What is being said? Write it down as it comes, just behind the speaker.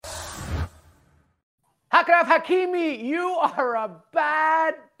Achraf Hakimi, you are a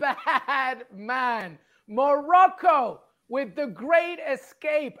bad, bad man. Morocco with the great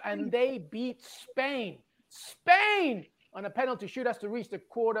escape, and they beat Spain. Spain on a penalty shootout to reach the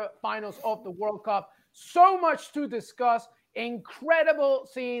quarterfinals of the World Cup. So much to discuss. Incredible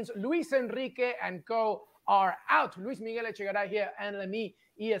scenes. Luis Enrique and co are out. Luis Miguel Echegaray here, NLME,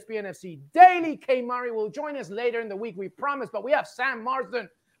 ESPN FC Daily. K. Murray will join us later in the week, we promise. But we have Sam Marsden,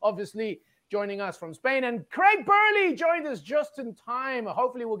 obviously, joining us from Spain. And Craig Burley joined us just in time.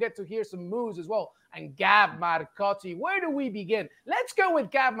 Hopefully we'll get to hear some moves as well. And Gab Marcotti. Where do we begin? Let's go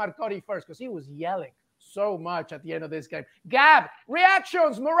with Gab Marcotti first, because he was yelling so much at the end of this game. Gab,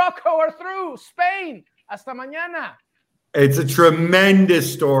 reactions. Morocco are through. Spain. Hasta mañana. It's a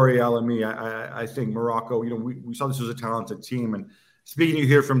tremendous story, LME. I think Morocco, we saw this was a talented team. And speaking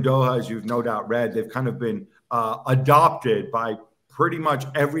here from Doha, as you've no doubt read, they've kind of been adopted by pretty much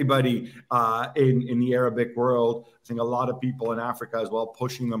everybody in the Arabic world. I think a lot of people in Africa as well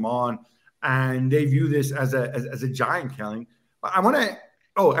pushing them on, and they view this as a giant killing. I want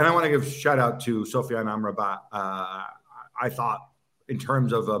to give a shout out to Sofiane Amrabat. I thought in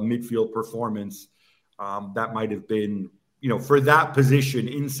terms of a midfield performance, that might have been, for that position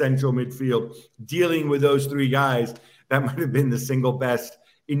in central midfield, dealing with those three guys, that might have been the single best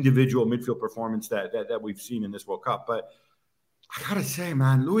individual midfield performance that we've seen in this World Cup. But I gotta say,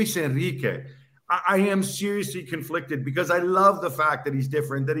 man, Luis Enrique, I am seriously conflicted because I love the fact that he's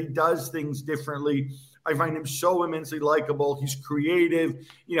different, that he does things differently. I find him so immensely likable. He's creative.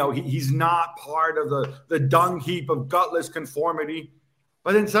 He's not part of the dung heap of gutless conformity.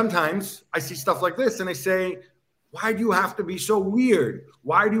 But then sometimes I see stuff like this and I say, why do you have to be so weird?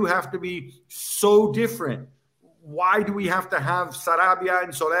 Why do you have to be so different? Why do we have to have Sarabia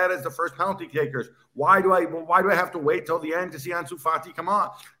and Soler as the first penalty takers? Why do I have to wait till the end to see Ansu Fati come on?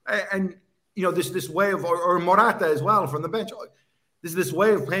 And this way of or Morata as well from the bench. This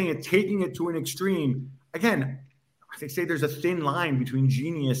way of playing it, taking it to an extreme. Again, I say there's a thin line between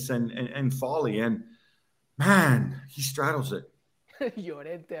genius and folly, and man, he straddles it.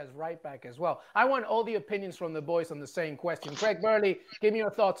 Llorente as right back as well. I want all the opinions from the boys on the same question. Craig Burley, give me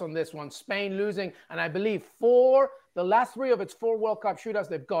your thoughts on this one. Spain losing, and I believe the last three of its 4 World Cup shootouts,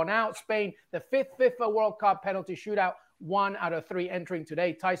 they've gone out. Spain, the 5th FIFA World Cup penalty shootout, 1 out of 3 entering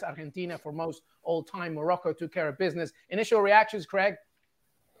today. Ties Argentina for most all-time. Morocco took care of business. Initial reactions, Craig?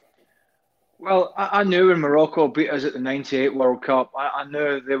 Well, I knew when Morocco beat us at the 98 World Cup, I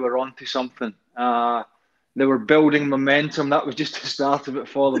knew they were onto something. They were building momentum. That was just the start of it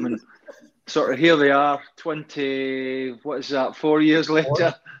for them. And sort of here they are, 4 years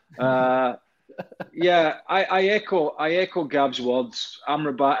later. Yeah, I echo Gab's words.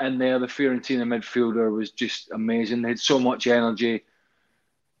 Amrabat in there, the Fiorentina midfielder, was just amazing. They had so much energy.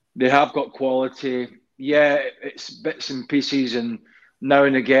 They have got quality. Yeah, it's bits and pieces and now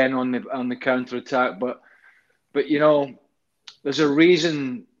and again on the counter attack. But there's a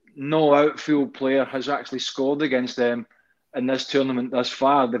reason no outfield player has actually scored against them in this tournament thus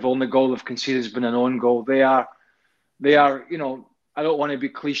far. The only goal they've conceded has been an own goal. They are, I don't want to be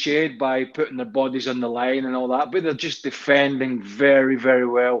cliched by putting their bodies on the line and all that, but they're just defending very, very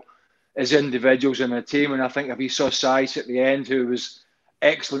well as individuals in a team. And I think if you saw Saiss at the end, who was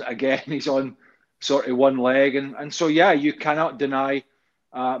excellent again, he's on sort of one leg. And so, yeah, you cannot deny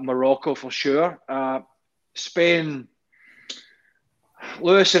Morocco for sure. Spain,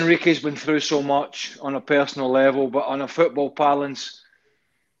 Luis Enrique's been through so much on a personal level, but on a football parlance,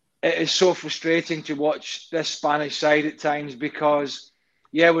 it is so frustrating to watch this Spanish side at times because,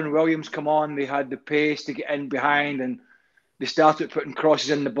 yeah, when Williams come on, they had the pace to get in behind and they started putting crosses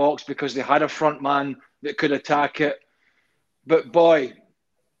in the box because they had a front man that could attack it. But boy,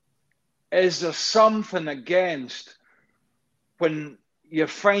 is there something against when you're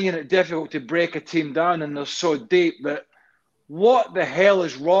finding it difficult to break a team down and they're so deep that what the hell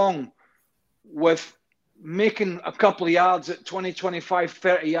is wrong with making a couple of yards at 20, 25,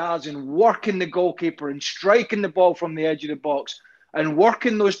 30 yards and working the goalkeeper and striking the ball from the edge of the box and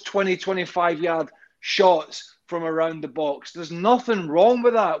working those 20, 25-yard shots from around the box? There's nothing wrong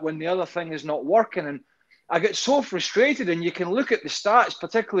with that when the other thing is not working. And I get so frustrated, and you can look at the stats,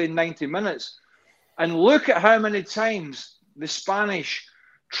 particularly in 90 minutes, and look at how many times the Spanish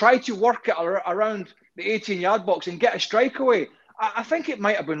try to work it around the 18-yard box and get a strike away. I think it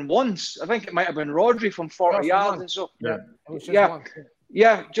might have been once. I think it might have been Rodri from 40 yards. And so,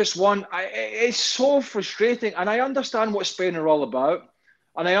 just one. It's so frustrating. And I understand what Spain are all about.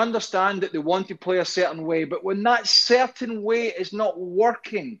 And I understand that they want to play a certain way. But when that certain way is not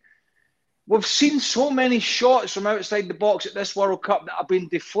working, we've seen so many shots from outside the box at this World Cup that have been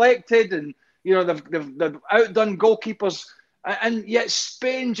deflected and You know, they've outdone goalkeepers, and yet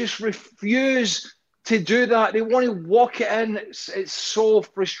Spain just refuse to do that. They want to walk it in. It's so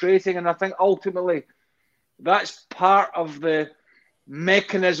frustrating, and I think ultimately that's part of the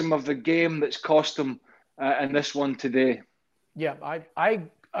mechanism of the game that's cost them in this one today. Yeah,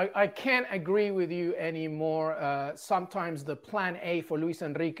 I can't agree with you anymore. Sometimes the plan A for Luis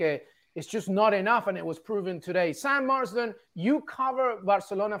Enrique is just not enough, and it was proven today. Sam Marsden, you cover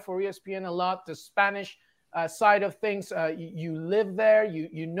Barcelona for ESPN a lot, the Spanish side of things. You live there,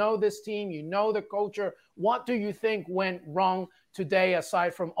 you know this team, you know the culture. What do you think went wrong today,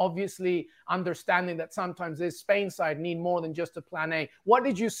 aside from obviously understanding that sometimes this Spain side need more than just a plan A? What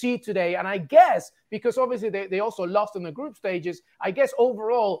did you see today? And I guess, because obviously they also lost in the group stages, I guess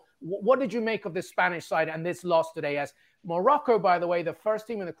overall, what did you make of the Spanish side and this loss today? As Morocco, by the way, the first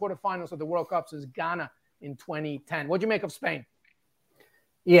team in the quarterfinals of the World Cup since Ghana in 2010. What do you make of Spain?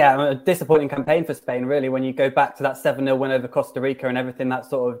 Yeah, a disappointing campaign for Spain, really, when you go back to that 7-0 win over Costa Rica and everything that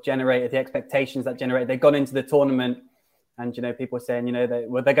sort of generated, the expectations that generated. They've gone into the tournament and, you know, people are saying, you know,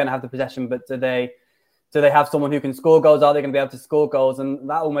 they're going to have the possession, but do they have someone who can score goals? Are they going to be able to score goals? And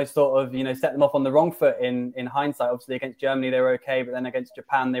that almost sort of, you know, set them off on the wrong foot in hindsight. Obviously, against Germany, they were okay, but then against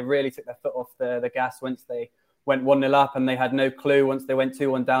Japan, they really took their foot off the gas once they went 1-0 up, and they had no clue once they went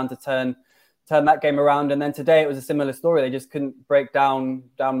 2-1 down to turn that game around. And then today it was a similar story. They just couldn't break down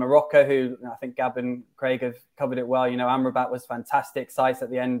Morocco, who I think Gab and Craig have covered it well. You know, Amrabat was fantastic. Saiss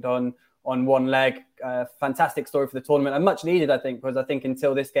at the end on one leg. Fantastic story for the tournament, and much needed, I think, because I think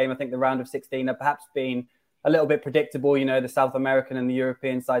until this game, I think the round of 16 had perhaps been a little bit predictable. You know, the South American and the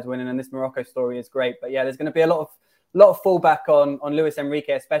European sides winning, and this Morocco story is great. But yeah, there's going to be a lot of fallback on Luis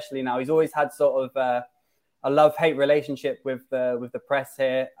Enrique, especially now. He's always had sort of a love-hate relationship with the press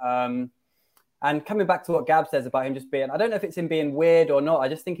here. And coming back to what Gab says about him just being, I don't know if it's him being weird or not. I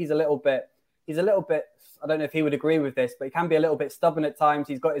just think he's a little bit, I don't know if he would agree with this, but he can be a little bit stubborn at times.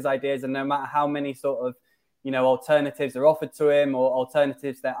 He's got his ideas, and no matter how many sort of, you know, alternatives are offered to him or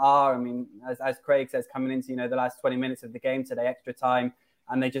alternatives there are. I mean, as Craig says, coming into, you know, the last 20 minutes of the game today, extra time,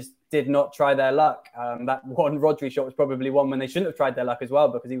 and they just did not try their luck. That one Rodri shot was probably one when they shouldn't have tried their luck as well,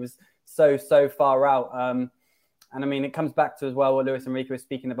 because he was so far out. And I mean, it comes back to as well what Luis Enrique was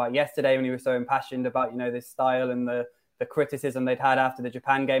speaking about yesterday when he was so impassioned about, you know, this style and the criticism they'd had after the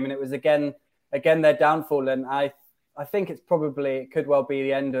Japan game. And it was again their downfall. And I think it could well be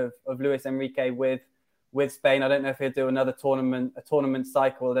the end of Luis Enrique with Spain. I don't know if he'll do a tournament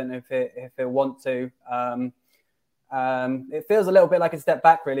cycle. I don't know if he'll want to. It feels a little bit like a step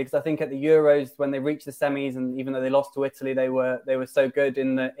back, really, because I think at the Euros, when they reached the semis, and even though they lost to Italy, they were so good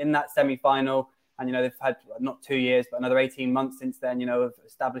in that semi-final. And, you know, they've had not 2 years, but another 18 months since then, you know, of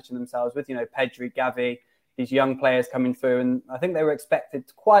establishing themselves with, you know, Pedri, Gavi, these young players coming through. And I think they were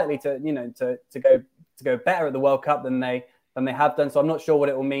expected quietly to, you know, to go better at the World Cup than they have done. So I'm not sure what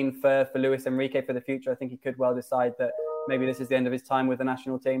it will mean for Luis Enrique for the future. I think he could well decide that maybe this is the end of his time with the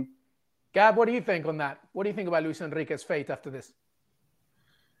national team. Gab, what do you think on that? What do you think about Luis Enrique's fate after this?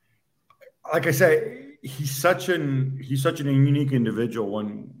 Like I say, he's such an unique individual.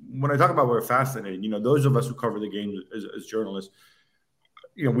 When I talk about we're fascinated, you know, those of us who cover the game as journalists,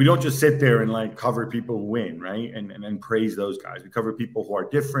 you know, we don't just sit there and like cover people who win, right? And praise those guys. We cover people who are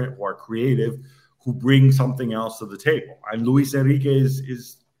different, who are creative, who bring something else to the table. And Luis Enrique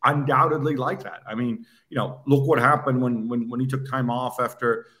is undoubtedly like that. I mean, you know, look what happened when he took time off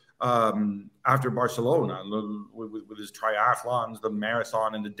after Barcelona with his triathlons, the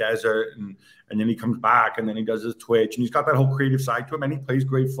marathon in the desert, and then he comes back and then he does his Twitch, and he's got that whole creative side to him, and he plays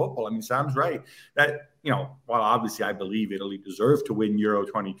great football. I mean, Sam's right that, you know, while obviously I believe Italy deserved to win Euro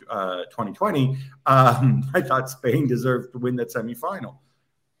 2020, I thought Spain deserved to win that semifinal.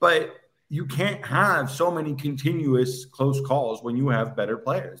 But you can't have so many continuous close calls when you have better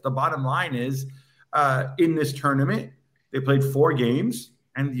players. The bottom line is, in this tournament, they played 4 games.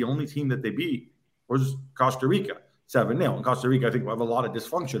 And the only team that they beat was Costa Rica, 7-0. And Costa Rica, I think, will have a lot of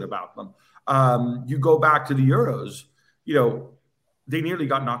dysfunction about them. You go back to the Euros, you know, they nearly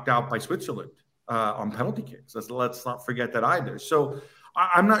got knocked out by Switzerland on penalty kicks. Let's not forget that either. So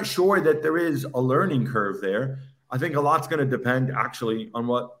I'm not sure that there is a learning curve there. I think a lot's going to depend, actually, on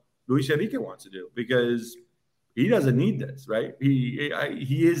what Luis Enrique wants to do, because he doesn't need this, right? He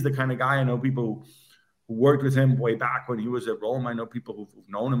is the kind of guy, I know people who worked with him way back when he was at Rome. I know people who've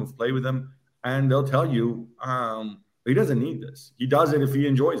known him, who've played with him, and they'll tell you he doesn't need this. He does it if he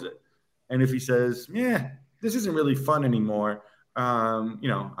enjoys it. And if he says, yeah, this isn't really fun anymore, you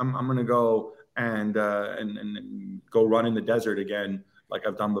know, I'm going to go and go run in the desert again like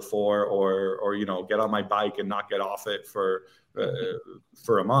I've done before, or you know, get on my bike and not get off it for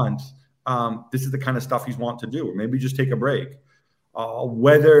a month. this is the kind of stuff he's want to do, or maybe just take a break.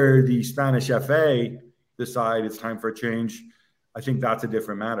 Whether the Spanish FA decide it's time for a change, I think that's a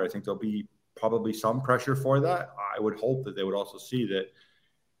different matter. I think there'll be probably some pressure for that. I would hope that they would also see that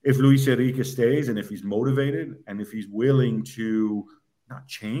if Luis Enrique stays and if he's motivated and if he's willing to not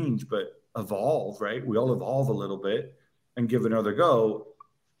change, but evolve, right? We all evolve a little bit and give another go.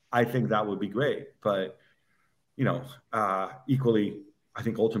 I think that would be great. But, equally, I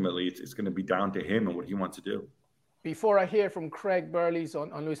think ultimately it's going to be down to him and what he wants to do. Before I hear from Craig Burleys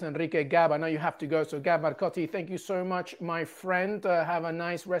on Luis Enrique, Gab, I know you have to go. So Gab Marcotti, thank you so much, my friend. Have a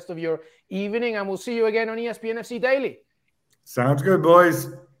nice rest of your evening, and we'll see you again on ESPN FC Daily. Sounds good,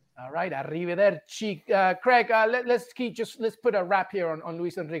 boys. All right, arrivederci. Craig, let's put a wrap here on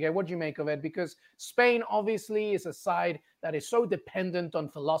Luis Enrique. What do you make of it? Because Spain obviously is a side that is so dependent on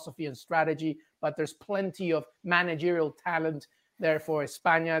philosophy and strategy, but there's plenty of managerial talent there for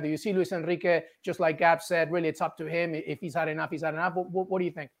España. Do you see Luis Enrique, just like Gab said, really it's up to him. If he's had enough, he's had enough. What do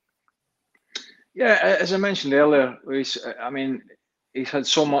you think? Yeah, as I mentioned earlier, Luis, I mean, he's had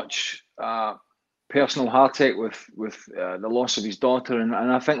so much personal heartache with the loss of his daughter. And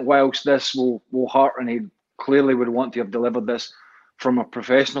I think whilst this will hurt, and he clearly would want to have delivered this from a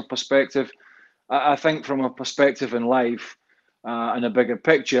professional perspective, I think from a perspective in life and a bigger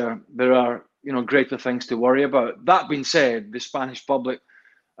picture, there are greater things to worry about. That being said, the Spanish public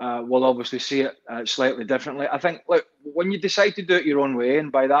will obviously see it slightly differently. I think, look, when you decide to do it your own way,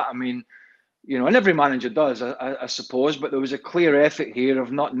 and by that I mean, and every manager does, I suppose, but there was a clear ethic here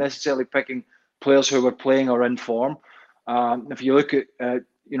of not necessarily picking players who were playing or in form. If you look at,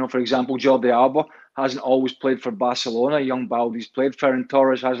 for example, Jordi Alba hasn't always played for Barcelona. Young Baldi's played. Ferran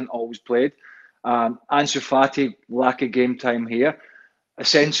Torres hasn't always played. Ansu Fati, lack of game time here.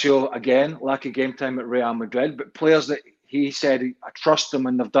 Asensio, again, lack of game time at Real Madrid, but players that he said, I trust them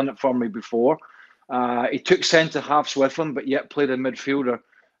and they've done it for me before. He took centre-halves with him, but yet played a midfielder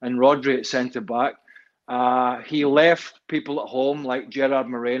and Rodri at centre-back. He left people at home like Gerard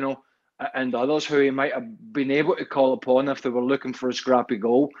Moreno and others who he might have been able to call upon if they were looking for a scrappy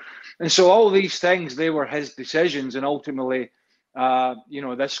goal. And so all these things, they were his decisions, and ultimately,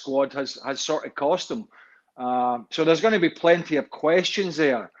 this squad has sort of cost him. So there's going to be plenty of questions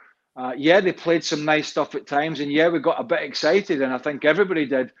there. They played some nice stuff at times, and we got a bit excited, and I think everybody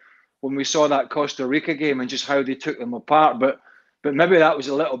did when we saw that Costa Rica game and just how they took them apart. But maybe that was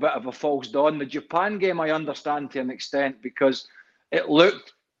a little bit of a false dawn. The Japan game I understand to an extent, because it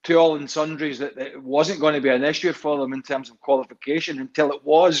looked to all and sundries that it wasn't going to be an issue for them in terms of qualification until it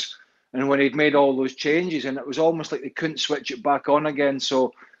was, and when he'd made all those changes, and it was almost like they couldn't switch it back on again.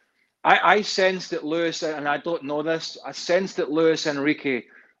 So I sense that Luis, and I don't know this, I sense that Luis Enrique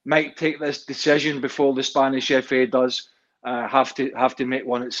might take this decision before the Spanish FA does have to make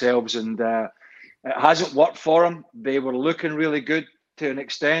one itself. And it hasn't worked for them. They were looking really good to an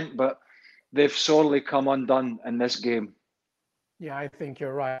extent, but they've sorely come undone in this game. Yeah, I think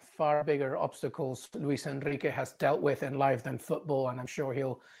you're right. Far bigger obstacles Luis Enrique has dealt with in life than football, and I'm sure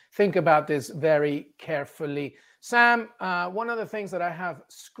he'll think about this very carefully. Sam, one of the things that I have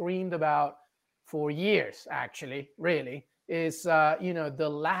screamed about for years, actually, really, is the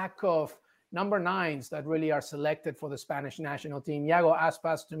lack of number 9s that really are selected for the Spanish national team. Iago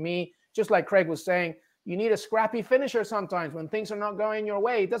Aspas, to me, just like Craig was saying, you need a scrappy finisher sometimes when things are not going your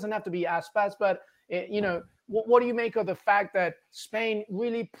way. It doesn't have to be Aspas, but what do you make of the fact that Spain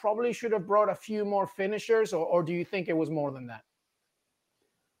really probably should have brought a few more finishers, or do you think it was more than that?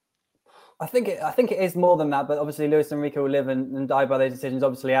 I think it is more than that, but obviously Luis Enrique will live and die by those decisions.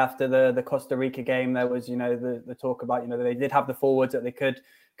 Obviously, after the Costa Rica game, there was the talk about they did have the forwards that they could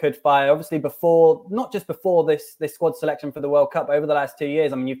fire. Obviously, not just before this squad selection for the World Cup, over the last 2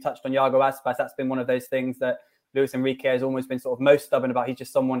 years. I mean, you've touched on Iago Aspas. That's been one of those things that Luis Enrique has almost been sort of most stubborn about. He's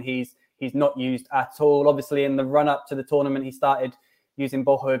just someone he's not used at all. Obviously, in the run up to the tournament, he started using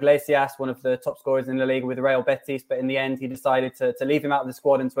Borja Iglesias, one of the top scorers in the league with Real Betis, but in the end, he decided to leave him out of the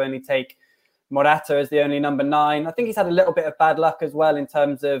squad and to only take Morata as the only number 9. I think he's had a little bit of bad luck as well in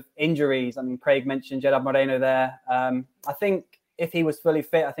terms of injuries. I mean, Craig mentioned Gerard Moreno there. I think if he was fully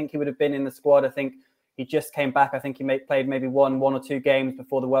fit, I think he would have been in the squad. I think he just came back. I think he played maybe one or two games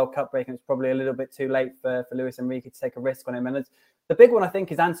before the World Cup break, and it's probably a little bit too late for Luis Enrique to take a risk on him. And the big one, I think,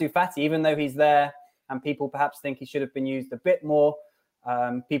 is Ansu Fati. Even though he's there and people perhaps think he should have been used a bit more,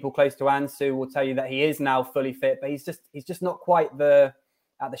 people close to Ansu will tell you that he is now fully fit, but he's just not quite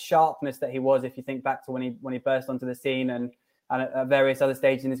at the sharpness that he was, if you think back to when he burst onto the scene and at various other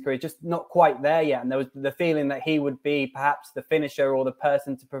stages in his career, just not quite there yet. And there was the feeling that he would be perhaps the finisher or the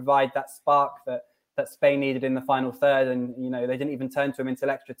person to provide that spark that Spain needed in the final third. And, they didn't even turn to him until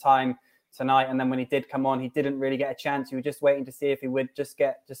extra time tonight. And then when he did come on, he didn't really get a chance. You were just waiting to see if he would just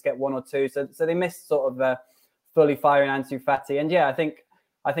get one or two. So they missed sort of fully firing Ansu Fati. And yeah, I think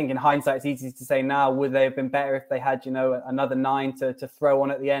in hindsight, it's easy to say now, would they have been better if they had, another 9 to throw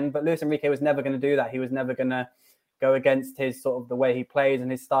on at the end? But Luis Enrique was never going to do that. He was never going to go against his sort of the way he plays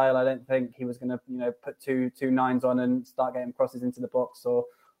and his style. I don't think he was going to, put two 9s on and start getting crosses into the box or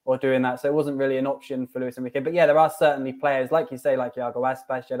doing that. So it wasn't really an option for Luis Enrique. But yeah, there are certainly players, like you say, like Iago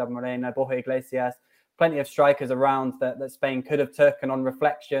Aspas, Gerard Moreno, Borja Iglesias, plenty of strikers around that Spain could have taken on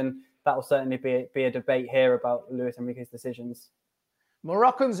reflection. That will certainly be a debate here about Luis Enrique's decisions.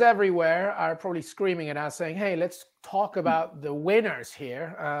 Moroccans everywhere are probably screaming at us saying, hey, let's talk about the winners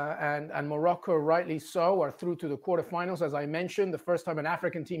here. And Morocco, rightly so, are through to the quarterfinals. As I mentioned, the first time an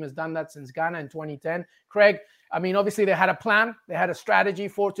African team has done that since Ghana in 2010. Craig, I mean, obviously they had a plan. They had a strategy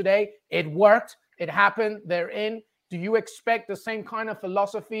for today. It worked. It happened. They're in. Do you expect the same kind of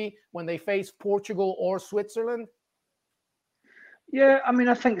philosophy when they face Portugal or Switzerland? Yeah, I mean,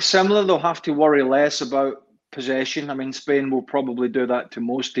 I think similar. They'll have to worry less about possession. I mean, Spain will probably do that to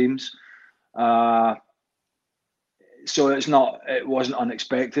most teams. So it wasn't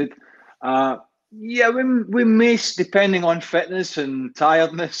unexpected. Yeah, we may, depending on fitness and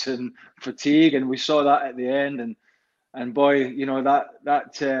tiredness and fatigue, and we saw that at the end. And boy, that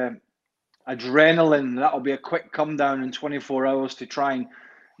adrenaline, that'll be a quick come down in 24 hours to try and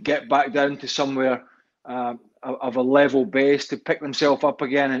get back down to somewhere of a level base to pick themselves up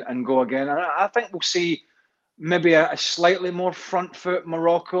again and go again. And I think we'll see maybe a slightly more front foot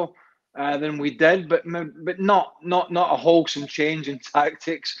Morocco than we did, but not a wholesome change in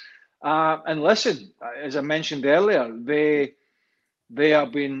tactics. And listen, as I mentioned earlier, they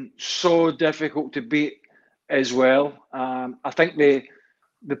have been so difficult to beat as well. I think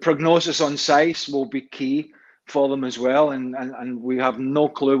the prognosis on Saïss will be key for them as well, and we have no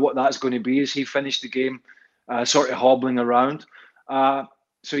clue what that's going to be as he finished the game sort of hobbling around.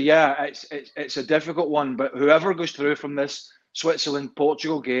 So yeah, it's a difficult one, but whoever goes through from this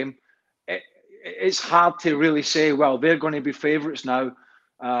Switzerland-Portugal game, it's hard to really say, well, they're going to be favourites now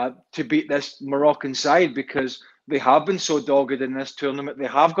to beat this Moroccan side, because they have been so dogged in this tournament. They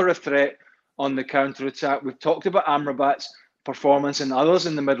have got a threat on the counter-attack. We've talked about Amrabat's performance and others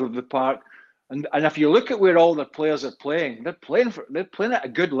in the middle of the park. And if you look at where all their players are playing, they're playing at a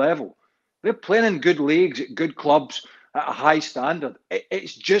good level. They're playing in good leagues, at good clubs, at a high standard.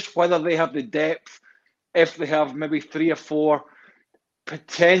 It's just whether they have the depth, if they have maybe 3 or 4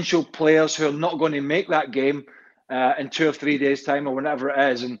 potential players who are not going to make that game in 2 or 3 days' time or whenever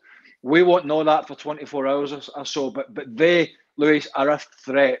it is. And we won't know that for 24 hours or so. But they, Luis, are a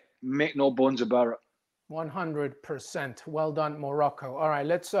threat. Make no bones about it. 100%. Well done, Morocco. All right,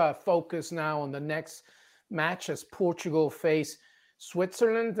 let's focus now on the next match as Portugal face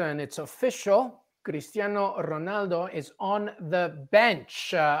Switzerland. And it's official. Cristiano Ronaldo is on the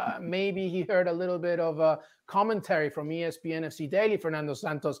bench. Maybe he heard a little bit of a commentary from ESPN FC Daily, Fernando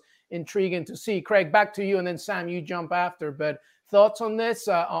Santos. Intriguing to see. Craig, back to you, and then Sam, you jump after. But thoughts on this,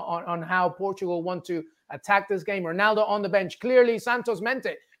 on how Portugal want to attack this game? Ronaldo on the bench. Clearly, Santos meant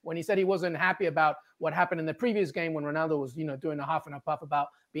it when he said he wasn't happy about what happened in the previous game when Ronaldo was, doing a huff and a puff about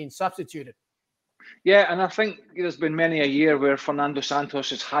being substituted. Yeah, and I think there's been many a year where Fernando Santos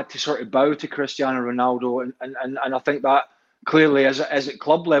has had to sort of bow to Cristiano Ronaldo, and I think that clearly, as at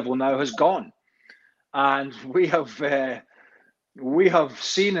club level now, has gone. And we have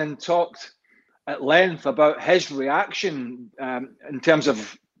seen and talked at length about his reaction in terms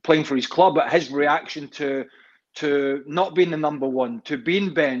of playing for his club, but his reaction to not being the number one, to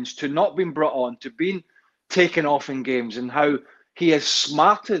being benched, to not being brought on, to being taken off in games, and how he has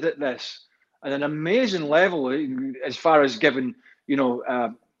smarted at this at an amazing level as far as giving,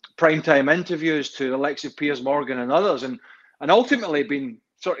 primetime interviews to Alexis Piers Morgan and others, and ultimately being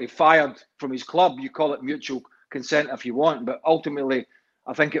sort of fired from his club. You call it mutual consent if you want, but ultimately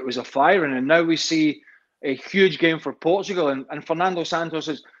I think it was a firing. And now we see a huge game for Portugal, and Fernando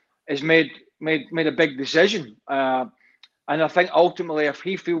Santos has made a big decision. And I think ultimately, if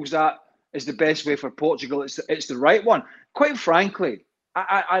he feels that is the best way for Portugal, it's the right one. Quite frankly,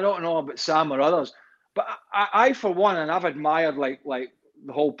 I don't know about Sam or others, but I for one, and I've admired like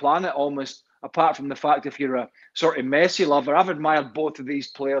the whole planet almost, apart from the fact if you're a sort of Messi lover, I've admired both of these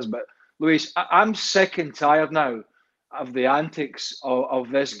players. But Luis, I'm sick and tired now of the antics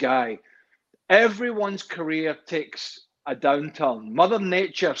of this guy. Everyone's career takes a downturn. Mother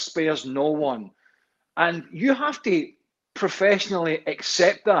Nature spares no one. And you have to professionally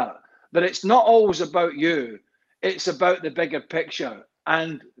accept that it's not always about you. It's about the bigger picture.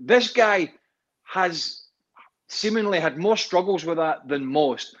 And this guy has seemingly had more struggles with that than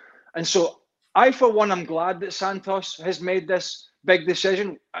most. And so I, for one, I'm glad that Santos has made this big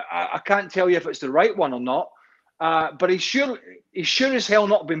decision. I can't tell you if it's the right one or not, but he's sure as hell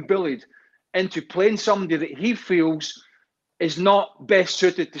not been bullied into playing somebody that he feels is not best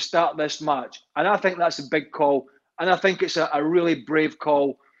suited to start this match. And I think that's a big call. And I think it's a really brave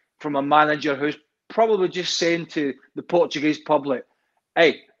call from a manager who's probably just saying to the Portuguese public,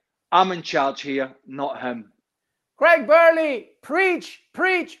 hey, I'm in charge here, not him. Craig Burley, preach,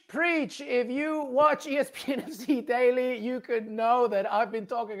 preach, preach. If you watch ESPN FC Daily, you could know that I've been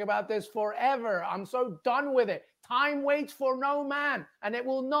talking about this forever. I'm so done with it. Time waits for no man, and it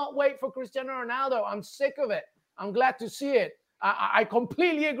will not wait for Cristiano Ronaldo. I'm sick of it. I'm glad to see it. I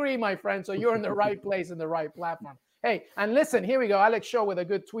completely agree, my friend. So you're in the right place and the right platform. Hey, and listen, here we go. Alex Shaw with a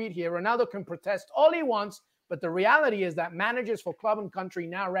good tweet here. Ronaldo can protest all he wants, but the reality is that managers for club and country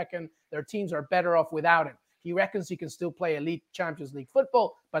now reckon their teams are better off without him. He reckons he can still play elite Champions League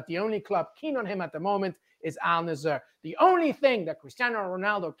football, but the only club keen on him at the moment is Al Nassr. The only thing that Cristiano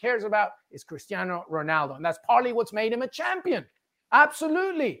Ronaldo cares about is Cristiano Ronaldo, and that's partly what's made him a champion.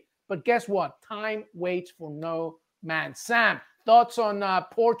 Absolutely. But guess what? Time waits for no man. Sam, thoughts on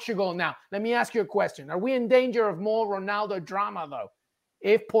Portugal now? Let me ask you a question. Are we in danger of more Ronaldo drama, though,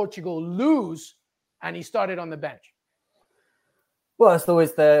 if Portugal lose and he started on the bench? Well, it's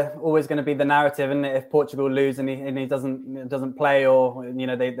always going to be the narrative, isn't it? If Portugal lose and he doesn't play, or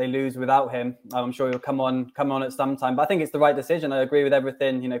they lose without him, I'm sure he'll come on at some time. But I think it's the right decision. I agree with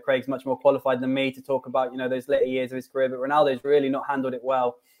everything. Craig's much more qualified than me to talk about those later years of his career. But Ronaldo's really not handled it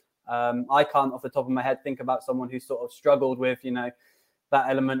well. I can't, off the top of my head, think about someone who's sort of struggled with that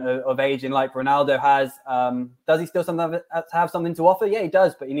element of aging like Ronaldo has. Does he still have something to offer? Yeah, he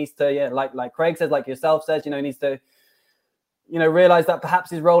does. But he needs to, like Craig says, like yourself says, he needs to. Realize that perhaps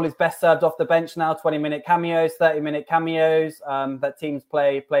his role is best served off the bench now, 20-minute cameos, 30-minute cameos, that teams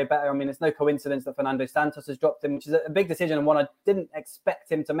play better. I mean, it's no coincidence that Fernando Santos has dropped him, which is a big decision and one I didn't expect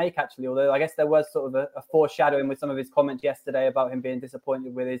him to make, actually, although I guess there was sort of a foreshadowing with some of his comments yesterday about him being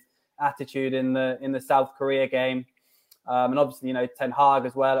disappointed with his attitude in the South Korea game. And obviously, Ten Hag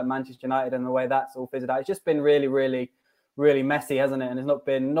as well at Manchester United and the way that's all fizzled out. It's just been really, really, really messy, hasn't it? And it's not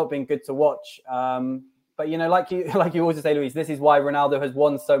been good to watch. But like you always say, Luis, this is why Ronaldo has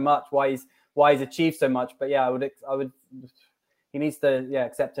won so much, why he's achieved so much. But yeah, I would. He needs to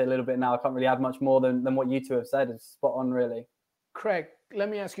accept it a little bit now. I can't really add much more than what you two have said. It's spot on, really. Craig, let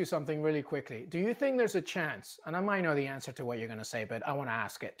me ask you something really quickly. Do you think there's a chance? And I might know the answer to what you're going to say, but I want to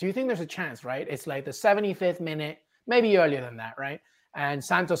ask it. Do you think there's a chance? Right? It's like the 75th minute, maybe earlier than that, right? And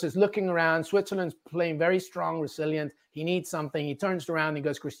Santos is looking around. Switzerland's playing very strong, resilient. He needs something. He turns around. He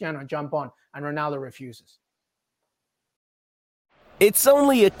goes, Cristiano, jump on. And Ronaldo refuses. It's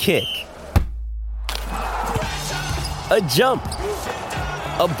only a kick. A jump.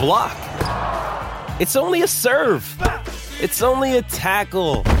 A block. It's only a serve. It's only a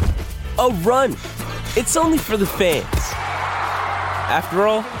tackle. A run. It's only for the fans. After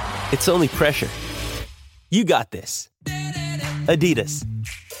all, it's only pressure. You got this. Adidas.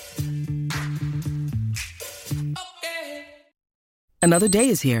 Another day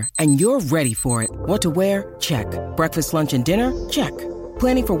is here, and you're ready for it. What to wear? Check. Breakfast, lunch, and dinner? Check.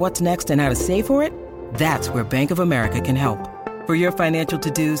 Planning for what's next and how to save for it? That's where Bank of America can help. For your financial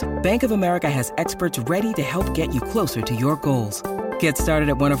to-dos, Bank of America has experts ready to help get you closer to your goals. Get started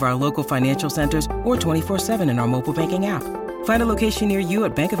at one of our local financial centers or 24/7 in our mobile banking app. Find a location near you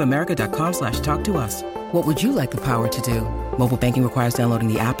at bankofamerica.com/talktous. What would you like the power to do? Mobile banking requires downloading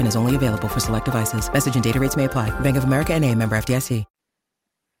the app and is only available for select devices. Message and data rates may apply. Bank of America NA, member FDIC.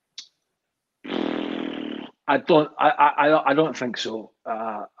 I don't think so.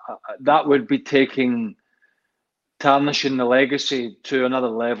 That would be tarnishing the legacy to another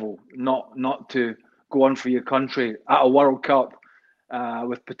level, not to go on for your country at a World Cup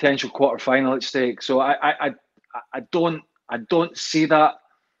with potential quarterfinal at stake. So I don't see that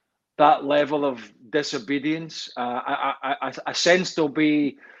level of disobedience. I sense there'll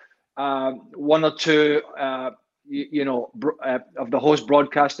be one or two, of the host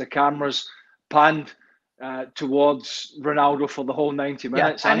broadcaster cameras panned towards Ronaldo for the whole 90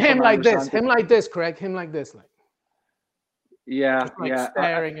 minutes. Yeah, and him like this, Craig, him like this. Yeah.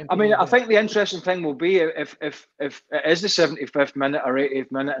 Staring into I think the interesting thing will be if it is the 75th minute or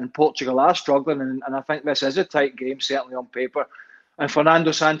 80th minute and Portugal are struggling, and I think this is a tight game, certainly on paper, and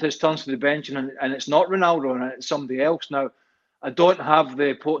Fernando Santos turns to the bench and it's not Ronaldo and it's somebody else. Now, I don't have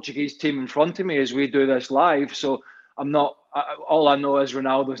the Portuguese team in front of me as we do this live, so I'm not. All I know is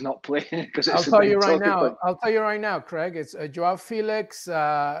Ronaldo's not playing because I'll tell you right now, Craig. It's Joao Felix,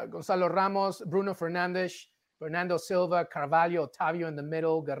 Gonzalo Ramos, Bruno Fernandes, Bernardo Silva, Carvalho, Otavio in the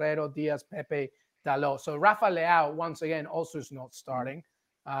middle, Guerrero, Diaz, Pepe, Dalot. So Rafa Leao, once again, also is not starting.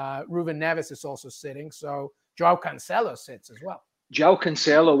 Ruben Neves is also sitting. So Joao Cancelo sits as well. Joao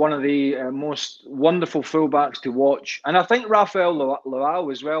Cancelo, one of the most wonderful fullbacks to watch. And I think Rafael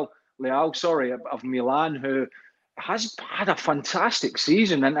Leao as well, of Milan, who has had a fantastic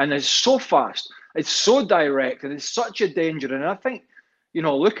season and is so fast. It's so direct and it's such a danger. And I think,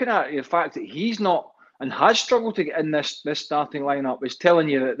 looking at the fact that he's not and has struggled to get in this starting lineup is telling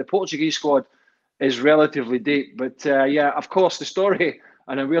you that the Portuguese squad is relatively deep. But of course, the story,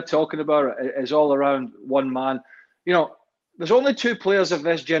 and we're talking about it, is all around one man. There's only two players of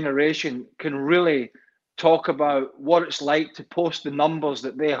this generation can really talk about what it's like to post the numbers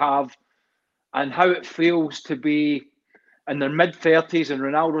that they have and how it feels to be in their mid-30s, in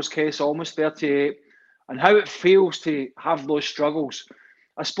Ronaldo's case, almost 38, and how it feels to have those struggles.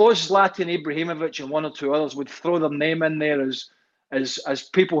 I suppose Zlatan Ibrahimovic and one or two others would throw their name in there as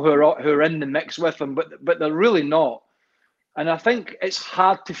people who are in the mix with them, but they're really not. And I think it's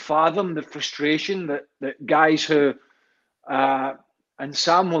hard to fathom the frustration that guys who, and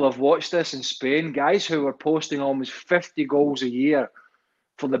Sam will have watched this in Spain, guys who were posting almost 50 goals a year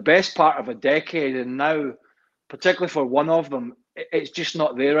for the best part of a decade, and now, particularly for one of them, it's just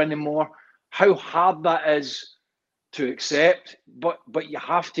not there anymore. How hard that is to accept, but you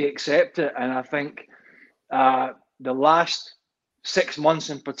have to accept it. And I think the last 6 months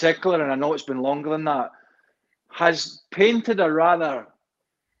in particular, and I know it's been longer than that, has painted a rather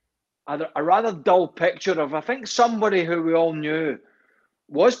dull picture of, I think, somebody who we all knew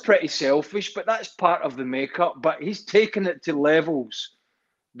was pretty selfish, but that's part of the makeup. But he's taken it to levels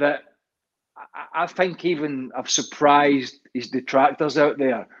that I think even have surprised his detractors out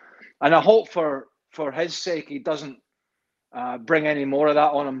there. And I hope for his sake he doesn't bring any more of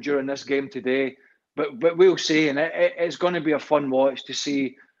that on him during this game today. But we'll see, and it's going to be a fun watch to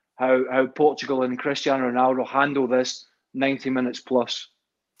see how Portugal and Cristiano Ronaldo handle this 90 minutes plus.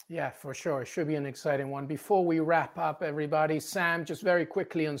 Yeah, for sure. It should be an exciting one. Before we wrap up, everybody, Sam, just very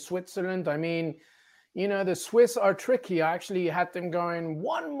quickly on Switzerland. I mean, the Swiss are tricky. I actually had them going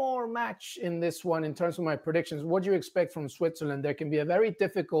one more match in this one in terms of my predictions. What do you expect from Switzerland? There can be a very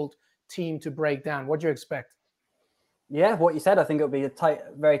difficult team to break down. What do you expect? Yeah, what you said, I think it'll be a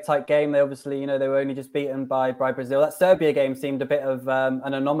very tight game. They obviously, they were only just beaten by Brazil. That Serbia game seemed a bit of an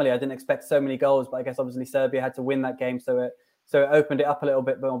anomaly. I didn't expect so many goals, but I guess obviously Serbia had to win that game, so it opened it up a little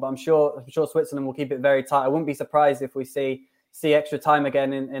bit more. But I'm sure Switzerland will keep it very tight. I wouldn't be surprised if we see extra time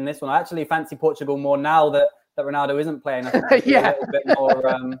again in this one. I actually fancy Portugal more now that Ronaldo isn't playing. I think yeah, a little bit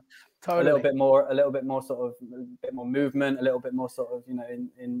more. Totally. a little bit more sort of a bit more movement, a little bit more sort of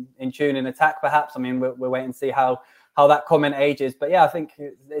in tune in attack. Perhaps. I mean, we're waiting to see how that comment ages. But yeah, I think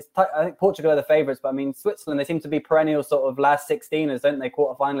Portugal are the favourites. But I mean, Switzerland, they seem to be perennial sort of last 16ers, don't they?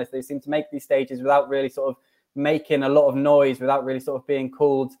 Quarterfinalists. They seem to make these stages without really sort of making a lot of noise, without really sort of being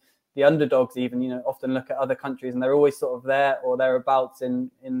called the underdogs. Even often look at other countries and they're always sort of there or thereabouts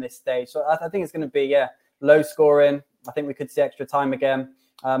in this stage. So I think it's going to be low scoring. I think we could see extra time again.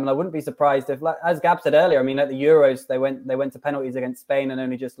 And I wouldn't be surprised if, as Gab said earlier, I mean, at the Euros, they went to penalties against Spain and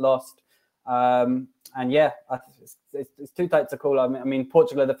only just lost. And yeah, it's too tight to call. I mean,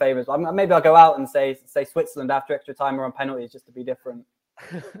 Portugal are the favourites. Maybe I'll go out and say Switzerland after extra time or on penalties just to be different.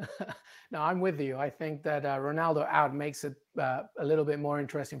 No, I'm with you. I think that Ronaldo out makes it a little bit more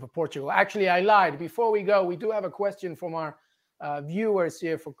interesting for Portugal. Actually, I lied. Before we go, we do have a question from our viewers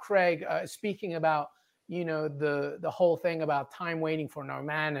here for Craig, speaking about the whole thing about time waiting for no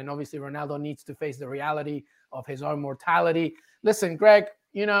man, and obviously Ronaldo needs to face the reality of his own mortality. Listen, Greg,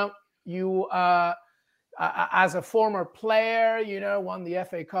 you as a former player, won the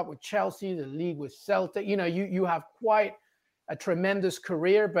FA Cup with Chelsea, the league with Celtic. You have quite a tremendous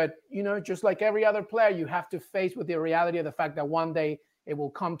career, but just like every other player, you have to face with the reality of the fact that one day it will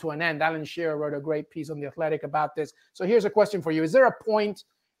come to an end. Alan Shearer wrote a great piece on The Athletic about this. So here's a question for you. Is there a point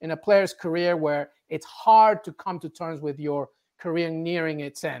in a player's career where it's hard to come to terms with your career nearing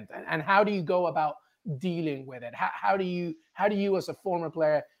its end? And how do you go about dealing with it? How do you as a former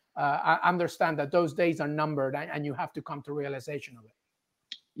player understand that those days are numbered and you have to come to realization of it?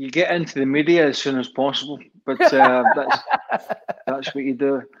 You get into the media as soon as possible, but that's what you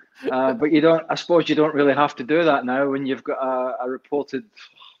do. But you don't. I suppose you don't really have to do that now when you've got a reported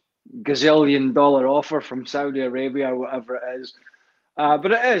gazillion dollar offer from Saudi Arabia or whatever it is.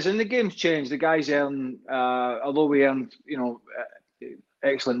 But it is, and the game's changed. The guys earn, although we earned,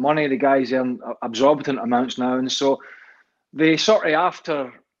 excellent money, the guys earn exorbitant amounts now, and so the sort of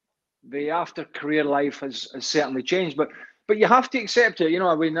after career life has certainly changed. But But you have to accept it. You know,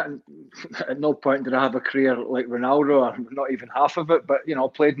 I mean, at no point did I have a career like Ronaldo, or not even half of it. But, you know,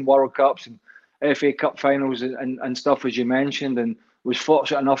 played in World Cups and FA Cup finals and stuff, as you mentioned, and was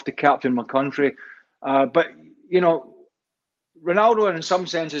fortunate enough to captain my country. But, you know, Ronaldo in some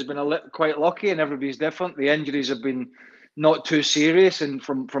sense has been quite lucky, and everybody's different. The injuries have been not too serious. And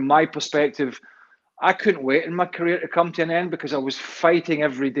from my perspective, I couldn't wait in my career to come to an end, because I was fighting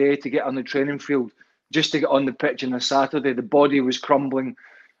every day to get on the training field, just to get on the pitch on a Saturday. The body was crumbling,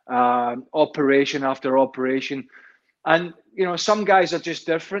 operation after operation. And, you know, some guys are just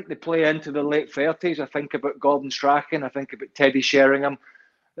different. They play into the late 30s. I think about Gordon Strachan. I think about Teddy Sheringham.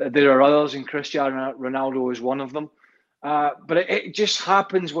 There are others, and Cristiano Ronaldo is one of them. But it just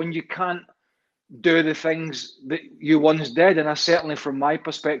happens when you can't do the things that you once did. And I certainly, from my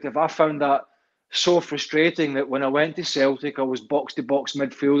perspective, I found that so frustrating, that when I went to Celtic, I was box-to-box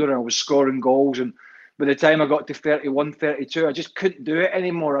midfielder and I was scoring goals. And by the time I got to 31, 32, I just couldn't do it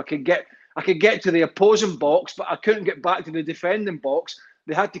anymore. I could get to the opposing box, but I couldn't get back to the defending box.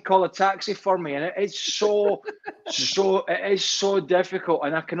 They had to call a taxi for me, and it is so difficult.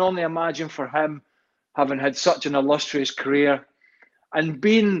 And I can only imagine for him, having had such an illustrious career, and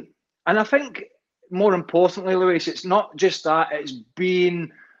I think more importantly, Lewis, it's not just that, it's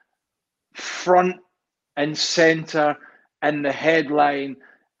being front and centre in the headline,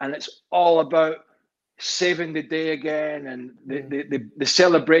 and it's all about saving the day again, and the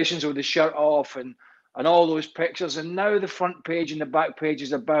celebrations with the shirt off and all those pictures. And now the front page and the back page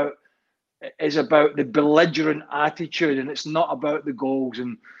is about the belligerent attitude, and it's not about the goals.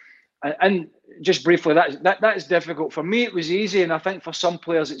 And just briefly, that is difficult. For me, it was easy, and I think for some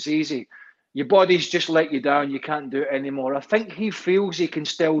players it's easy. Your body's just let you down. You can't do it anymore. I think he feels he can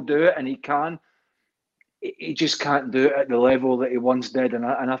still do it, and he can. He just can't do it at the level that he once did, and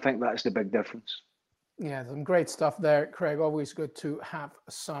I think that's the big difference. Yeah, some great stuff there, Craig. Always good to have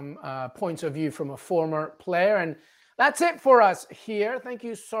some points of view from a former player. And that's it for us here. Thank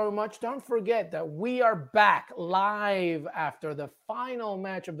you so much. Don't forget that we are back live after the final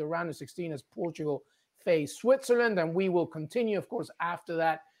match of the round of 16 as Portugal face Switzerland. And we will continue, of course, after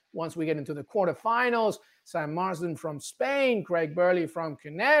that, once we get into the quarterfinals. Sam Marsden from Spain, Craig Burley from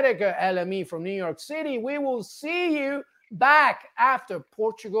Connecticut, LME from New York City. We will see you back after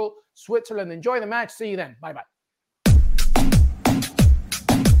Portugal, Switzerland. Enjoy the match. See you then. Bye-bye.